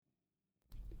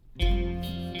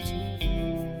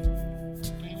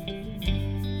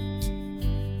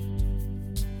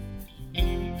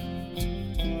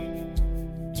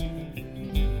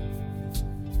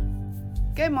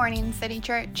Good morning, City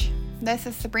Church. This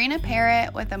is Sabrina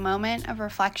Parrott with a moment of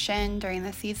reflection during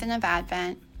the season of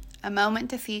Advent, a moment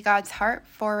to see God's heart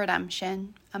for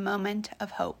redemption, a moment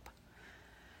of hope.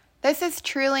 This is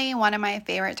truly one of my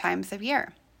favorite times of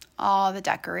year. All the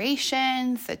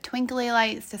decorations, the twinkly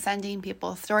lights descending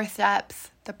people's doorsteps,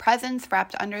 the presents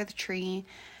wrapped under the tree,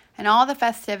 and all the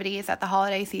festivities that the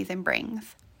holiday season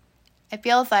brings. It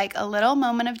feels like a little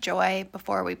moment of joy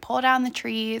before we pull down the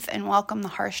trees and welcome the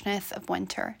harshness of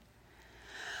winter.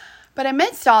 But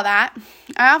amidst all that,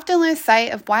 I often lose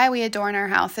sight of why we adorn our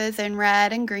houses in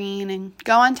red and green and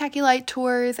go on techie light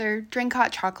tours or drink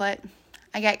hot chocolate.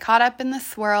 I get caught up in the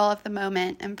swirl of the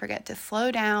moment and forget to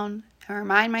slow down and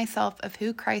remind myself of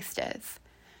who Christ is.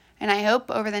 And I hope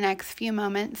over the next few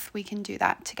moments we can do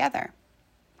that together.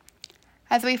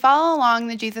 As we follow along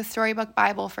the Jesus Storybook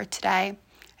Bible for today,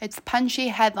 its punchy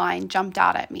headline jumped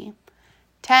out at me.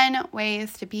 10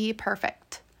 ways to be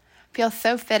perfect. Feels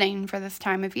so fitting for this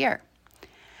time of year.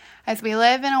 As we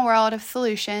live in a world of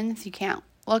solutions, you can't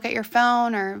look at your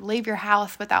phone or leave your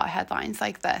house without headlines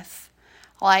like this.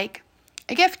 Like,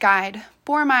 a gift guide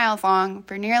 4 miles long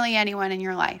for nearly anyone in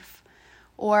your life.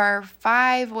 Or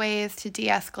 5 ways to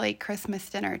de-escalate Christmas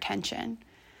dinner tension.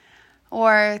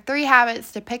 Or 3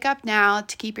 habits to pick up now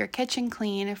to keep your kitchen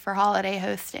clean for holiday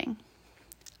hosting.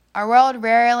 Our world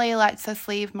rarely lets us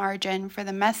leave margin for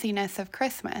the messiness of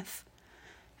Christmas.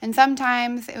 And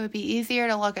sometimes it would be easier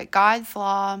to look at God's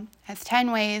law as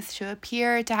 10 ways to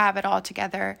appear to have it all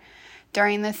together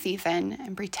during this season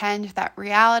and pretend that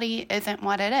reality isn't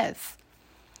what it is.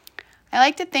 I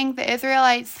like to think the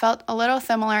Israelites felt a little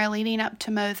similar leading up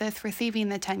to Moses receiving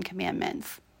the 10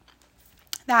 Commandments.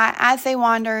 That as they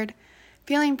wandered,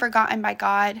 feeling forgotten by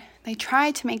God, they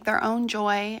tried to make their own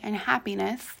joy and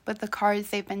happiness with the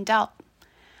cards they've been dealt.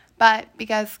 But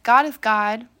because God is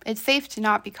God, it's safe to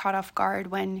not be caught off guard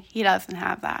when He doesn't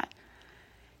have that.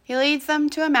 He leads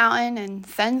them to a mountain and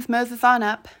sends Moses on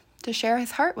up to share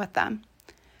His heart with them.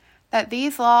 That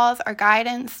these laws are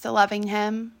guidance to loving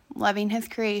Him, loving His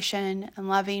creation, and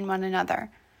loving one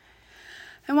another.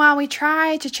 And while we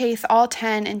try to chase all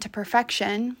 10 into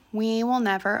perfection, we will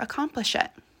never accomplish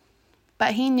it.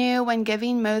 But He knew when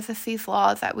giving Moses these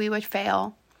laws that we would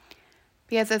fail,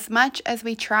 because as much as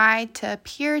we try to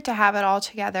appear to have it all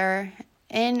together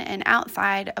in and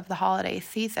outside of the holiday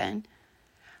season,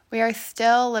 we are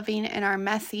still living in our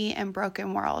messy and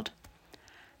broken world.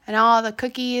 And all the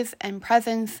cookies and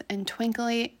presents and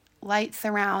twinkly lights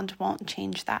around won't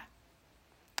change that.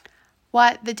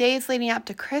 What the days leading up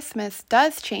to Christmas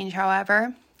does change,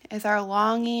 however, is our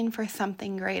longing for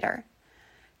something greater.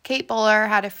 Kate Bowler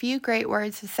had a few great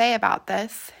words to say about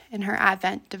this in her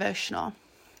Advent devotional.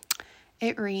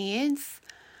 It reads,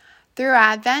 "Through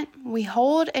Advent, we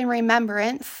hold in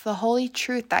remembrance the holy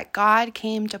truth that God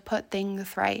came to put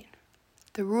things right.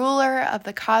 The ruler of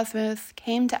the cosmos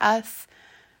came to us,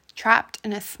 trapped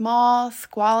in a small,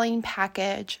 squalling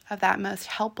package of that most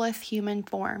helpless human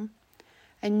form,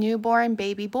 a newborn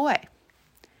baby boy.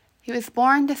 He was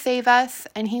born to save us,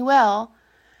 and He will,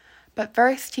 but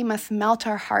first He must melt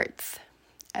our hearts,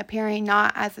 appearing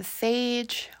not as a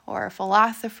sage or a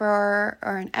philosopher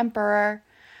or an emperor,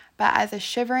 but as a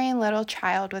shivering little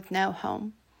child with no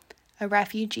home, a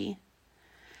refugee.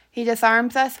 He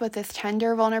disarms us with His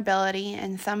tender vulnerability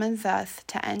and summons us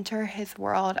to enter His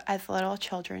world as little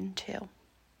children too."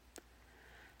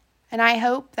 And I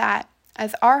hope that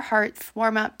as our hearts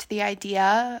warm up to the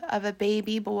idea of a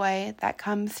baby boy that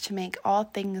comes to make all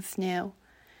things new,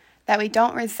 that we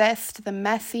don't resist the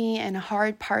messy and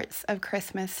hard parts of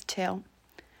Christmas too.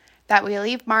 That we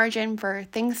leave margin for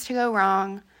things to go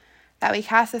wrong. That we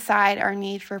cast aside our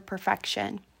need for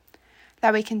perfection.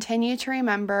 That we continue to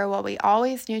remember what we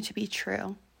always knew to be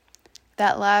true.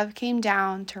 That love came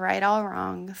down to right all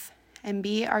wrongs and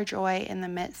be our joy in the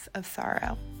midst of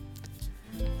sorrow.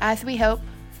 As we hope,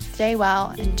 stay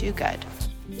well and do good.